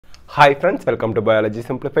Hi friends, welcome to Biology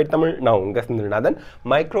Simplified Tamil. Now, unga Sindhanadan,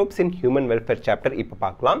 microbes in human welfare chapter ipa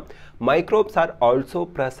paakalam. Microbes are also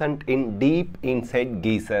present in deep inside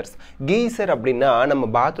geysers. Geyser அப்படினா நம்ம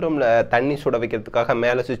பாத்ரூம்ல தண்ணி சுட வைக்கிறதுக்காக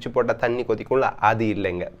மேல சுவிட்ச் போட்டா தண்ணி கொதிக்கும்ல அது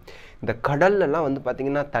இல்லங்க. இந்த கடல்ல எல்லாம் வந்து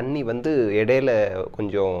பாத்தீங்கன்னா தண்ணி வந்து இடையில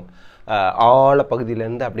கொஞ்சம் ஆழ பகுதியில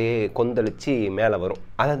இருந்து அப்படியே கொந்தளிச்சி மேல வரும்.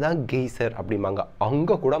 அததான் கெய்சர் அப்படிமாங்க.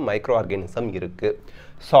 அங்க கூட மைக்ரோ ஆர்கானிசம் இருக்கு.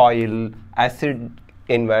 Soil, acid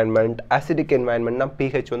environment, acidic environment na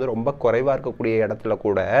pH வந்து ரொம்ப குறைவா இருக்கக்கூடிய இடத்துல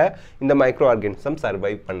கூட இந்த மைக்ரோ ஆர்கானிசம்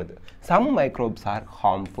சர்வைவ் பண்ணுது. Some microbes are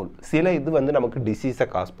harmful. சில இது வந்து நமக்கு டிசீஸை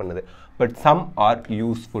காஸ் பண்ணுது. But some are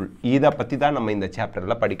useful. இத பத்தி தான் நம்ம இந்த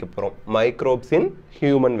சாப்டர்ல படிக்க போறோம். Microbes in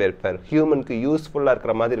human welfare. Humanக்கு யூஸ்ஃபுல்லா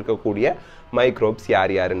இருக்கிற மாதிரி இருக்கக்கூடிய microbes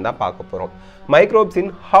யார் யாருன்னு தான் பார்க்க போறோம். Microbes in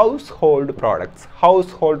household products.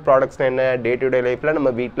 Household products என்ன டே டு டே லைஃப்ல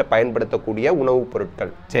நம்ம வீட்ல பயன்படுத்தக்கூடிய உணவுப்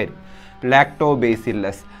பொருட்கள். சரி.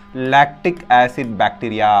 Lactobacillus, lactic acid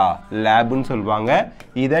bacteria, லேப்னு சொல்வாங்க.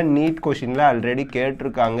 இத நீட் क्वेश्चनல ஆல்ரெடி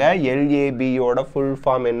கேட்டிருக்காங்க. LAB யோட ஃபுல்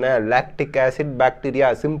ஃபார்ம் என்ன? lactic acid bacteria.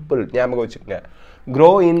 சிம்பிள் ஞாபகம் வச்சுக்கங்க.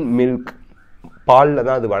 grow in milk, பால்ல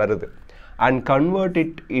தான் அது வளருது. and convert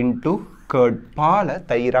it into curd, பாலை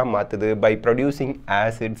தயிரா மாத்துது by producing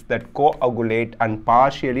acids that coagulate and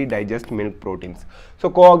partially digest milk proteins. So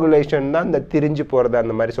coagulation தான் இந்த திரிஞ்சு போறது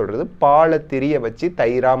அந்த மாதிரி சொல்றது. பாலை திரிய வச்சு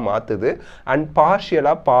தயிரா மாத்துது and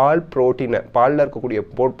partially பால் புரோட்டீனை பால்ல இருக்கக்கூடிய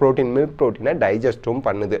புரோட்டீன் மில்க் புரோட்டீனை டைஜஸ்டும்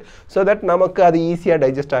பண்ணுது. So that நமக்கு அது ஈஸியா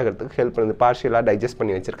டைஜஸ்ட் ஆகிறதுக்கு ஹெல்ப் பண்ணுது. partially டைஜஸ்ட்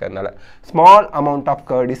பண்ணி வச்சிருக்கிறதுனால. Small amount of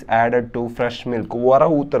curd is added to fresh milk. உர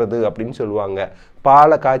ஊத்துறது அப்படின்னு சொல்லுவாங்க.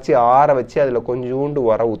 பாலை காய்ச்சி ஆற வச்சு அதுல கொஞ்சோண்டு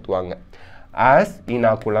உர ஊத்துவாங்க. as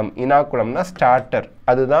inoculum, inoculumனா starter,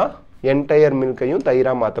 அதுதான் entire milk-ஐயும்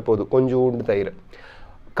தயிரா மாத்த போகுது. கொஞ்சோண்டு தயிர்.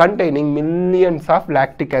 containing millions of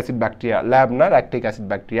lactic acid bacteria. labனா lactic acid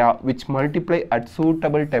bacteria which multiply at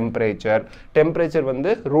suitable temperature. temperature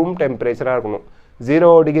வந்து room temperature-ஆ இருக்கணும்.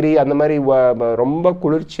 0 டிகிரி அந்த மாதிரி ரொம்ப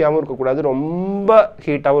குளிர்ச்சியாவும் இருக்கக்கூடாது, ரொம்ப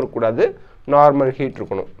ஹீட்டாவும் இருக்கக்கூடாது, நார்மல் ஹீட்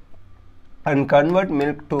இருக்கணும். and convert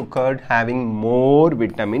milk to curd having more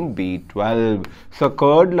vitamin B12. So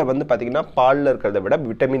curd-ல வந்து பாத்தீங்கன்னா பால்ல இருக்கிறத விட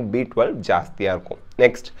vitamin B12 ஜாஸ்தியா இருக்கும்.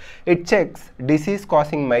 Next, it checks disease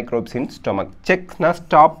causing microbes in stomach. Checksனா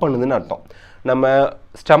stop பண்ணுதுன்னு அர்த்தம். நம்ம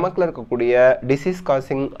ஸ்டமக்ல இருக்கக்கூடிய டிசீஸ்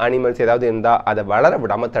காசிங் அனிமல்ஸ் ஏதாவது இருந்தா அதை வளர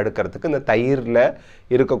விடாம தடுக்கிறதுக்கு இந்த தயிர்ல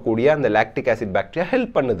இருக்கக்கூடிய அந்த லாக்டிக் ஆசிட் பாக்டீரியா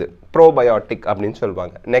ஹெல்ப் பண்ணுது. ப்ரோபயோட்டிக் அப்படின்னு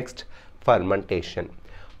சொல்லுவாங்க. Next, fermentation.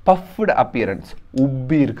 puffed appearance,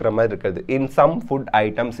 உப்பி இருக்கிற மாதிரி இருக்குது. in some food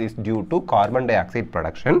items is due to carbon dioxide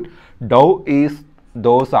production. dough is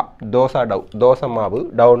dosa மாவு,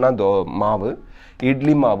 டவுனா மாவு,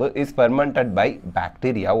 இட்லி மாவு is fermented by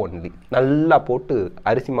bacteria only. நல்லா போட்டு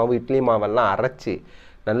அரிசி மாவு இட்லி மாவெல்லாம் அரைச்சி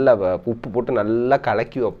நல்லா உப்பு போட்டு நல்லா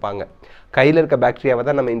கலக்கி வைப்பாங்க. கையில் இருக்க பாக்டீரியாவை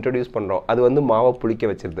தான் நம்ம இன்ட்ரடியூஸ் பண்ணுறோம். அது வந்து மாவை புளிக்க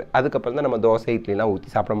வச்சிருது. அதுக்கப்புறம் தான் நம்ம தோசை இட்லிலாம் ஊற்றி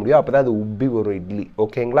சாப்பிட முடியும். அப்போ தான் அது உப்பி வரும் இட்லி.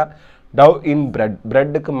 ஓகேங்களா? dough in bread,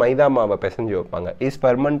 breadக்கு மைதா மாவை பிசைஞ்சு வைப்பாங்க. is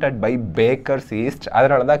fermented by baker's yeast.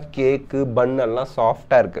 அதனால தான் கேக்கு பன் எல்லாம்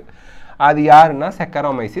சாஃப்டாக இருக்குது. அது யாருன்னா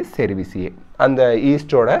Saccharomyces cerevisiae, அந்த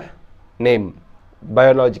ஈஸ்டோட நேம்,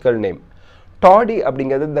 பயாலஜிக்கல் நேம். டாடி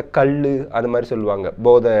அப்படிங்கிறது இந்த கல் அது மாதிரி சொல்லுவாங்க.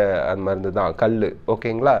 போதை அந்த மருந்து தான் கல்.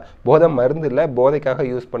 ஓகேங்களா? போதை மருந்து இல்லை, போதைக்காக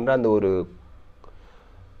யூஸ் பண்ணுற அந்த ஒரு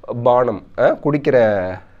பானம், குடிக்கிற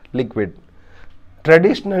liquid.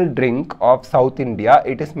 Traditional drink of South India,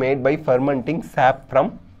 it is made by fermenting sap from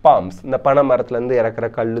palms. இந்த பனை மரத்துலேருந்து இறக்குற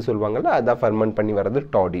கல் சொல்லுவாங்கல்ல, அதான் ஃபர்மெண்ட் பண்ணி வர்றது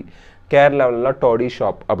டாடி. கேரளாவிலலாம் டாடி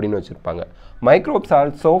ஷாப் அப்படின்னு வச்சுருப்பாங்க. Microbes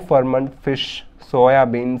also ferment fish, soya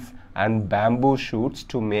beans and bamboo shoots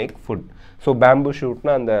to make food. So bamboo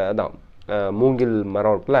ஷூட்னா அந்த அதான் மூங்கில்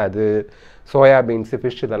மரம் இருக்குல்ல, அது சோயா பீன்ஸு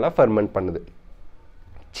ஃபிஷ் இதெல்லாம் ஃபர்மெண்ட் பண்ணுது.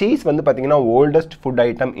 சீஸ் வந்து பார்த்தீங்கன்னா oldest food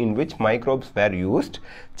item in which microbes where used.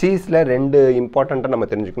 சீஸில் ரெண்டு இம்பார்ட்டண்ட்டாக நம்ம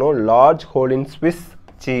தெரிஞ்சுக்கணும். Large whole in Swiss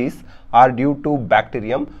cheese R due to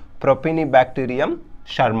bacterium ப்ரொபினிபாக்டீரியம்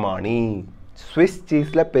ஷர்மானி. Swiss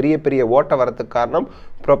சீஸில் பெரிய பெரிய ஓட்டை வரதுக்கு காரணம்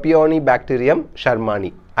ப்ரொபியோனி பாக்டீரியம்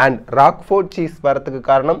ஷர்மானி. அண்ட் ராக்ஃபோர்ட் சீஸ் வரத்துக்கு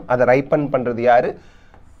காரணம் அதை ரைப்பன் பண்ணுறது யார்?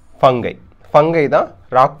 ஃபங்கை. ஃபங்கை தான்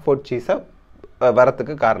ராக்ஃபோர்ட் சீஸை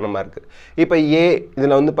வரத்துக்கு காரணமாக இருக்குது. இப்போ ஏ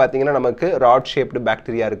இதில் வந்து பார்த்தீங்கன்னா நமக்கு ராட் ஷேப்டு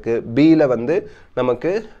பாக்டீரியா இருக்குது. பியில் வந்து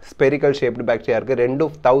நமக்கு ஸ்பெரிக்கல் ஷேப்டு பாக்டீரியா இருக்குது.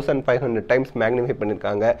 2500 டைம்ஸ் மேக்னிஃபை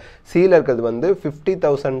பண்ணியிருக்காங்க. சியில் இருக்கிறது வந்து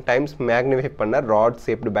 50,000 டைம்ஸ் மேக்னிஃபை பண்ண rod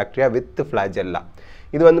shaped bacteria with flagella.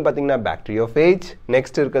 இது வந்து பார்த்தீங்கன்னா பாக்டீரியோஃபேஜ்.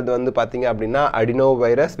 நெக்ஸ்ட் இருக்கிறது வந்து பார்த்தீங்க அப்படின்னா அடினோ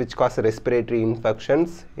virus which cos respiratory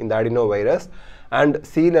infections, இந்த அடினோ வைரஸ். அண்ட்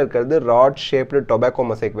சியில் இருக்கிறது rod shaped tobacco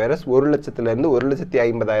mosaic virus. 1,00,000 to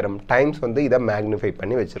 1,50,000 times வந்து இதை மேக்னிஃபை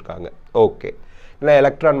பண்ணி வச்சுருக்காங்க. ஓகே, இல்லை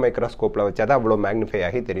எலக்ட்ரான் மைக்ரோஸ்கோப்பில் வச்சா தான் அவ்வளோ மேக்னிஃபை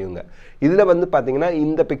ஆகி தெரியுங்க. இதில் வந்து பார்த்தீங்கன்னா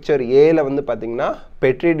இந்த பிக்சர் ஏல வந்து பார்த்தீங்கன்னா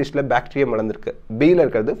பெட்ரி டிஷ்ல பாக்டீரியம் வளர்ந்துருக்கு, பியில்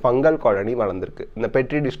இருக்கிறது ஃபங்கல் காலனி வளர்ந்துருக்கு. இந்த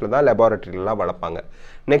பெட்ரி டிஷ்ல தான் லெபார்ட்டரியிலலாம் வளர்ப்பாங்க.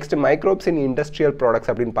 நெக்ஸ்ட் மைக்ரோப்ஸ் இன் இண்டஸ்ட்ரியல்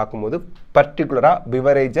ப்ராடக்ட்ஸ் அப்படின்னு பார்க்கும்போது பர்டிகுலராக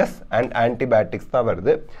பிவரேஜஸ் அண்ட் ஆன்டிபயோட்டிக்ஸ் தான்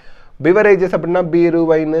வருது. பிவரேஜஸ் அப்படின்னா பீரு,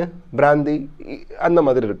 வைனு, பிராந்தி அந்த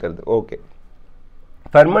மாதிரி இருக்கிறது. ஓகே,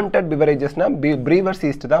 fermented beveragesனா brewers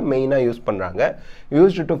yeast தான் மெயினாக யூஸ் பண்ணுறாங்க.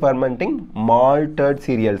 used to fermenting malted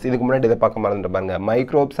cereals. இதுக்கு முன்னாடி இதை பார்க்க மறந்துட்டு பாருங்க.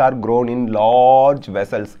 microbes are grown in large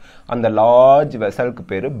vessels. அந்த large vesselக்கு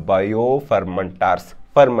பேர் biofermenters.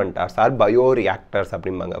 fermenters are bioreactors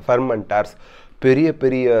அப்படிம்பாங்க. fermenters பெரிய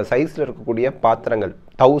பெரிய சைஸில் இருக்கக்கூடிய பாத்திரங்கள்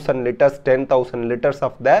 1000 liters 10,000 liters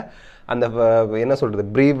ஆஃப் த அந்த என்ன சொல்கிறது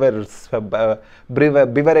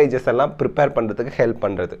பிவரேஜஸ் எல்லாம் ப்ரிப்பேர் பண்ணுறதுக்கு ஹெல்ப்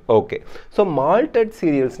பண்ணுறது. ஓகே, ஸோ மால்டட்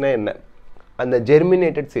சீரியல்ஸ்னால் என்ன? அந்த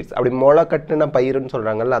ஜெர்மினேட்டட் சீட்ஸ், அப்படி மொளை கட்டுன பயிருன்னு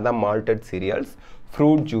சொல்கிறாங்கல்ல, அதான் மால்டட் சீரியல்ஸ்.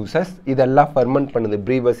 ஃப்ரூட் ஜூஸஸ் இதெல்லாம் ஃபெர்மெண்ட் பண்ணுது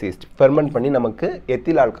ப்ரீவர்ஸ் ஈஸ்ட். ஃபெர்மெண்ட் பண்ணி நமக்கு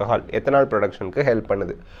எத்தில் ஆல்கஹால் எத்தனால் ப்ரொடக்ஷனுக்கு ஹெல்ப்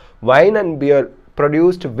பண்ணுது. Wine and pier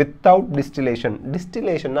produced without distillation.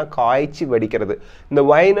 டிஸ்டிலேஷன்னா காய்ச்சி வடிக்கிறது. இந்த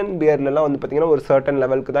வைன் அண்ட் பியர்லாம் வந்து பார்த்தீங்கன்னா ஒரு சர்டன்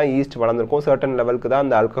லெவலுக்கு தான் ஈஸ்ட் வளர்ந்துருக்கும், சர்டன் லெவலுக்கு தான்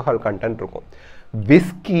அந்த ஆல்கஹால் கண்டென்ட் இருக்கும்.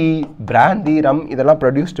 விஸ்கி, பிராந்தி, ரம் இதெல்லாம்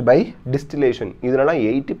ப்ரொடியூஸ்டு பை டிஸ்டிலேஷன். இதெல்லாம்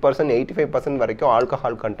 80% 85% வரைக்கும்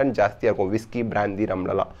ஆல்கஹால் கண்டென்ட் ஜாஸ்தியாக இருக்கும் whisky, brandy,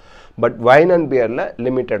 ரம்லலாம். But wine and பியரில்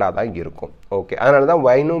லிமிட்டடாக தான் இருக்கும். ஓகே, அதனால தான்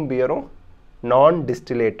வைனும் பியரும் நான்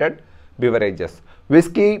டிஸ்டிலேட்டட் பிவரேஜஸ்.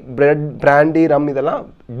 விஸ்கி, பிராண்டி, ரம் இதெல்லாம்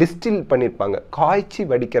டிஸ்டில் பண்ணியிருப்பாங்க, காய்ச்சி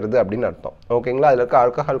வடிக்கிறது அப்படின்னு அர்த்தம். ஓகேங்களா, அதில் இருக்க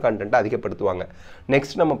ஆல்கஹால் கண்டென்ட்டை அதிகப்படுத்துவாங்க.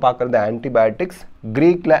 நெக்ஸ்ட் நம்ம பார்க்குறது antibiotics.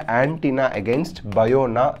 க்ரீக்கில் ஆன்டினா against,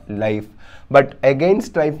 பயோனா life. But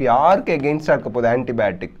against life யாருக்கு எகெயின்ஸ்டாக இருக்க போகுது?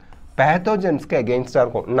 ஆன்டிபயோட்டிக் பேத்தோஜன்ஸ்க்கு எகெயின்ஸ்டாக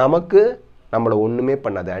இருக்கும். நமக்கு நம்மளை ஒன்றுமே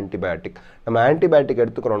பண்ணாது ஆன்டிபயோட்டிக். நம்ம ஆன்டிபயோட்டிக்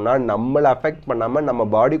எடுத்துக்கிறோம்னா நம்மளை அஃபெக்ட் பண்ணாமல் நம்ம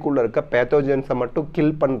பாடிக்குள்ளே இருக்க பேத்தோஜன்ஸை மட்டும்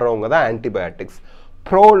கில் பண்ணுறவங்க தான் ஆன்டிபயோட்டிக்ஸ்.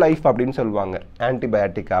 ப்ரோ லைஃப் அப்படின்னு சொல்லுவாங்க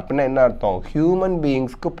ஆன்டிபயோட்டிக். அப்படின்னா என்ன அர்த்தம்? ஹியூமன்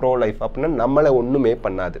பீயிங்ஸ்க்கு ப்ரோ லைஃப் அப்படின்னா நம்மளை ஒன்றுமே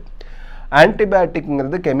பண்ணாது.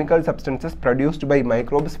 ஆன்டிபயோட்டிக்ங்கிறது chemical substances produced by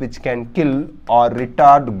microbes which can kill R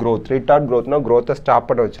retard growth. Retard க்ரோத்னா க்ரோத்தை stop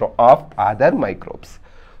பண்ண வச்சிரும் of other microbes.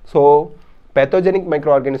 So pathogenic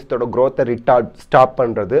micro ஆர்கானிசத்தோட க்ரோத்தை retard stop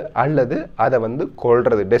பண்ணுறது அல்லது அதை வந்து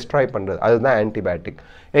கொல்றது, டெஸ்ட்ராய் பண்ணுறது, அதுதான் ஆன்டிபயோட்டிக்.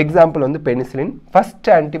 எக்ஸாம்பிள் வந்து penicillin. First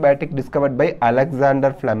antibiotic discovered by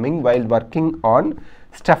Alexander Fleming while working on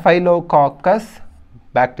Staphylococcus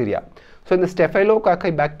bacteria. So இந்த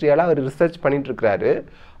ஸ்டெஃபைலோகாக்கை பாக்டீரியாவில் அவர் ரிசர்ச் பண்ணிட்டு இருக்கிறாரு.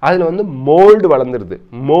 அதில் வந்து மோல்டு வளர்ந்துருது.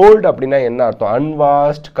 மோல்டு அப்படின்னா என்ன அர்த்தம்?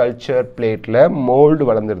 அன்வாஷ்ட் கல்ச்சர் பிளேட்டில் mould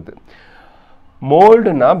வளர்ந்துருது.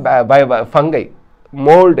 மோல்டுனா fungi.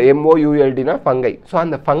 Mould MOULDனா fungi. So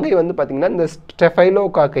அந்த ஃபங்கை வந்து பார்த்திங்கன்னா இந்த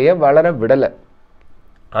ஸ்டெஃபைலோகாக்கையை வளர விடலை.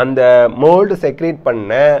 அந்த மோல்டு செக்ரேட்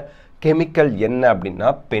பண்ண கெமிக்கல் என்ன அப்படின்னா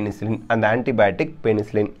பெனிசிலின். அந்த ஆன்டிபயோட்டிக்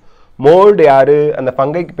பெனிசிலின். மோல்டு யார்? அந்த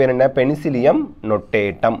ஃபங்கைக்கு பேர் என்ன? பெனிசிலியம்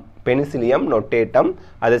நொட்டேட்டம். பெனிசிலியம் நொட்டேட்டம்.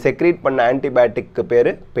 அதை செக்ரேட் பண்ண ஆன்டிபயோட்டிக்கு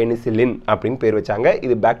பேர் பெனிசிலின் அப்படின்னு பேர் வச்சாங்க.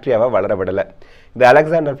 இது பாக்டீரியாவை வளர விடலை. இது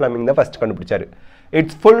அலெக்சாண்டர் ஃப்ளெமிங் தான் ஃபர்ஸ்ட் கண்டுபிடிச்சாரு.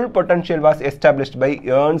 It's full potential was established by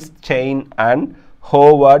Ernst chain and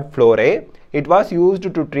Howard ஃப்ளோரே. It was used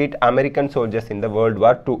to treat American soldiers இந்த World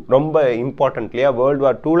War II. ரொம்ப இம்பார்ட்டன்ட்லியா World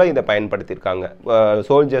War IIல இதை பயன்படுத்தியிருக்காங்க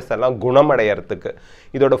சோல்ஜர்ஸ் எல்லாம் குணமடைகிறதுக்கு.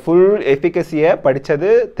 இதோட ஃபுல் எஃபிகசியை படித்தது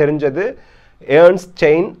தெரிஞ்சது Ernst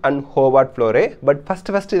chain and Howard ஃப்ளோரே. But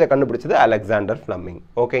first இதை கண்டுபிடிச்சது அலெக்சாண்டர் ஃப்ளெமிங்.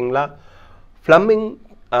 ஓகேங்களா, ஃப்ளெமிங்,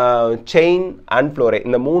 செயின் அண்ட் ஃப்ளோரே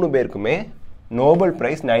இந்த 3 பேருக்குமே நோபல்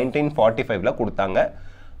பிரைஸ் 1945ல் கொடுத்தாங்க.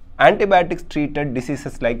 Antibiotics treated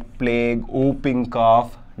diseases like plague, whooping cough,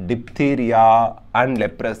 diphtheria and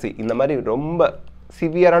leprosy. இந்த மாதிரி ரொம்ப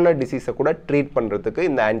சிவியரான டிசீஸை கூட ட்ரீட் பண்ணுறதுக்கு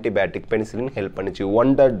இந்த ஆன்டிபயோட்டிக் பெனிசிலின் ஹெல்ப் பண்ணிச்சு.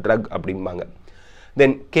 ஒண்டர் ட்ரக் அப்படிம்பாங்க.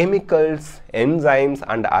 தென் chemicals, enzymes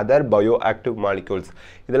and other bioactive molecules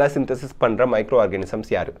இதெல்லாம் சிந்தசிஸ் பண்ணுற மைக்ரோ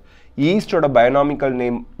ஆர்கானிசம்ஸ் யார்? ஈஸ்டோட பயோனாமிக்கல்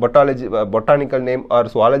name, botanical name R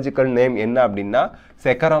zoological name என்ன அப்படின்னா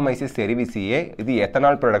செக்கரோமைசிஸ் செரிவிசியே. இது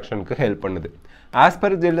எத்தனால் ப்ரொடக்ஷனுக்கு ஹெல்ப் பண்ணுது.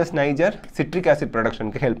 ஆஸ்பெர்ஜில்லஸ் நைஜர் சிட்ரிக் ஆசிட்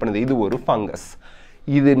ப்ரொடக்ஷனுக்கு ஹெல்ப் பண்ணுது. இது ஒரு ஃபங்கஸ்.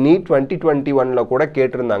 இது நீட் 2021ல் கூட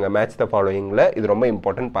கேட்டிருந்தாங்க மேட்ச் த ஃபாலோயிங்கில். இது ரொம்ப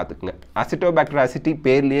இம்பார்ட்டன்ட் பார்த்துக்குங்க. அசிட்டோபாக்டர் அசிட்டி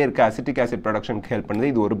பேர்லேயே இருக்க அசிட்டிக் ஆசிட் ப்ரொடக்ஷனுக்கு ஹெல்ப் பண்ணுது.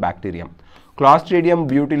 இது ஒரு பாக்டீரியம். கிளாஸ்ட்ரிடியம்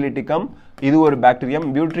பியூட்டிலிட்டிகம் இது ஒரு பாக்டீரியம்,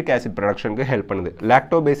 பியூட்ரிக் ஆசிட் ப்ரொடக்ஷனுக்கு ஹெல்ப் பண்ணுது.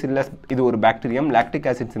 லாக்டோபேசில்லஸ் இது ஒரு பாக்டீரியம், லாக்டிக்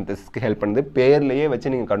ஆசிட் சிந்தசிஸ்க்கு ஹெல்ப் பண்ணுது. பேர்லேயே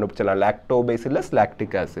வச்சு நீங்கள் கண்டுபிடிச்சலாம் லாக்டோபேசில்லஸ்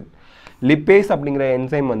லாக்டிக் ஆசிட். லிப்பேஸ் அப்படிங்கிற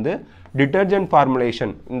என்சைம் வந்து டிட்டர்ஜென்ட்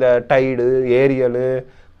ஃபார்முலேஷன், இந்த டைடு, ஏரியலு,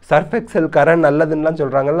 சர்ஃபெக்சல் கரன் நல்லதுன்னெலாம்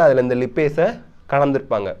சொல்கிறாங்கல்ல, அதில் இந்த லிப்பேஸை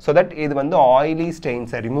கலந்துருப்பாங்க. ஸோ தட் இது வந்து ஆயிலி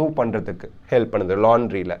ஸ்டெயின்ஸை ரிமூவ் பண்ணுறதுக்கு ஹெல்ப் பண்ணுது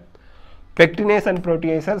லாண்ட்ரியில். பெக்டினேஸ் அண்ட்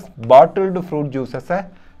ப்ரோட்டியேசஸ் பாட்டில்டு ஃப்ரூட் ஜூஸஸை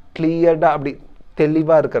கிளியர்டாக அப்படி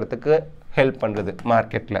தெளிவாக இருக்கிறதுக்கு ஹெல்ப் பண்ணுறது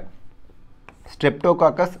மார்க்கெட்டில்.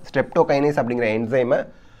 ஸ்ட்ரெப்டோகாக்கஸ் ஸ்ட்ரெப்டோகைனேஸ் அப்படிங்கிற என்சைமை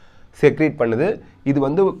செக்ரீட் பண்ணுது. இது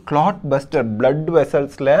வந்து கிளாட் பஸ்டர், பிளட்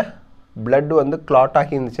வெசல்ஸில் பிளட் வந்து கிளாட்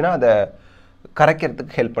ஆகி இருந்துச்சுன்னா அதை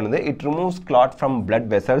கரைக்கிறதுக்கு ஹெல்ப் பண்ணுது. It removes Claude from blood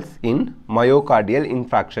vessels in myocardial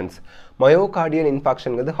இன்ஃபாக்ஷன்ஸ். Myocardial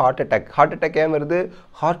இன்ஃபாக்ஷனுங்கிறது heart attack ஏன் வருது?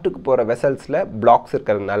 ஹார்ட்டுக்கு போகிற வெசல்ஸில் பிளாக்ஸ்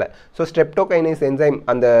இருக்கிறதுனால. ஸோ ஸ்ட்ரெப்டோகைனேஸ் என்சைம்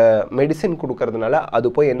அந்த மெடிசின் கொடுக்கறதுனால அது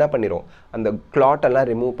போய் என்ன பண்ணிடும், அந்த கிளாட்டெல்லாம்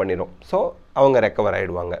ரிமூவ் பண்ணிடும். ஸோ அவங்க ரெக்கவர்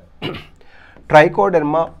ஆகிடுவாங்க.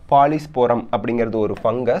 ட்ரைகோடெர்மா பாலிஸ்போரம் அப்படிங்கிறது ஒரு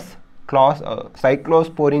ஃபங்கஸ்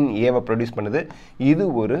சைக்ளோஸ்போரின் ஏவை ப்ரொடியூஸ் பண்ணுது. இது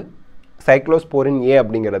ஒரு சைக்ளோஸ்போரின் ஏ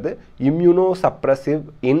அப்படிங்கிறது இம்யூனோசப்ரசிவ்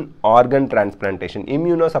இன் ஆர்கன் டிரான்ஸ்பிளான்டேஷன்,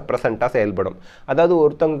 இம்யூனோசப்ரசண்ட்டாக செயல்படும். அதாவது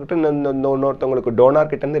ஒருத்தவங்ககிட்ட இன்னொருத்தவங்களுக்கு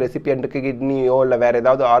டோனார் கிட்டேருந்து ரெசிபியண்ட்டுக்கு கிட்னியோ இல்லை வேறு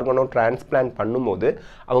ஏதாவது ஆர்கனோ டிரான்ஸ்பிளான்ட் பண்ணும்போது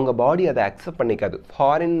அவங்க பாடி அதை அக்செப்ட் பண்ணிக்காது.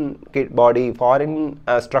 ஃபாரின் பாடி, ஃபாரின்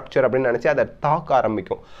ஸ்ட்ரக்சர் அப்படின்னு நினச்சி அதை தாக்க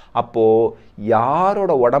ஆரம்பிக்கும். அப்போது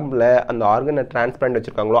யாரோட உடம்புல அந்த ஆர்கனை டிரான்ஸ்பிளான்ட்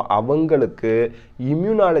வச்சுருக்காங்களோ அவங்களுக்கு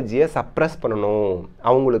இம்யூனாலஜியை சப்ரஸ் பண்ணணும்,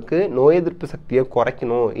 அவங்களுக்கு நோய் எதிர்ப்பு சக்தியை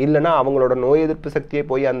குறைக்கணும். இல்லைனா அவங்களோட நோய் எதிர்ப்பு சக்தியை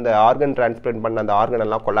போய் அந்த ஆர்கன் டிரான்ஸ்பிளான்ட் பண்ண அந்த ஆர்கன்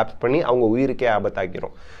எல்லாம் கொலாப்ஸ் பண்ணி அவங்க உயிருக்கே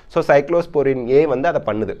ஆபத்தாக்கிடும். ஸோ சைக்ளோஸ்போரின் ஏ வந்து அதை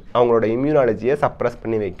பண்ணுது, அவங்களோட இம்யூனாலஜியை சப்ரஸ்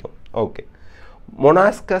பண்ணி வைக்கும். ஓகே.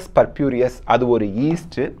 மொனாஸ்கஸ் பர்பியூரியஸ் அது ஒரு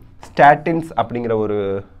ஈஸ்ட்டு ஸ்டாட்டின்ஸ் அப்படிங்கிற ஒரு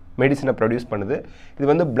மெடிசனை ப்ரொடியூஸ் பண்ணுது. இது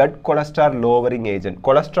வந்து blood cholesterol lowering agent.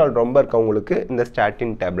 Cholesterol ரொம்ப இருக்கவங்களுக்கு இந்த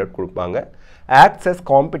ஸ்டாட்டின் டேப்லெட் கொடுப்பாங்க. acts as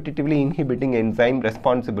competitively inhibiting enzyme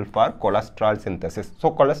responsible for cholesterol synthesis. So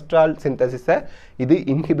cholesterol synthesis இது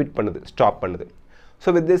inhibit பண்ணுது, stop பண்ணுது.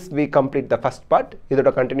 So with this we complete the first part.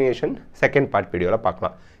 இதோட continuation second part வீடியோல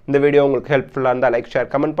பார்க்கலாம். இந்த வீடியோ உங்களுக்கு ஹெல்ப்ஃபுல்லாக இருந்தால் லைக், ஷேர்,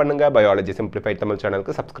 கமெண்ட் பண்ணுங்க. பயாலஜி சிம்பிளிஃபைட் தமிழ்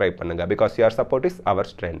சேனலுக்கு சப்ஸ்கிரைப் பண்ணுங்க. Because your support is our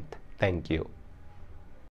strength. Thank you.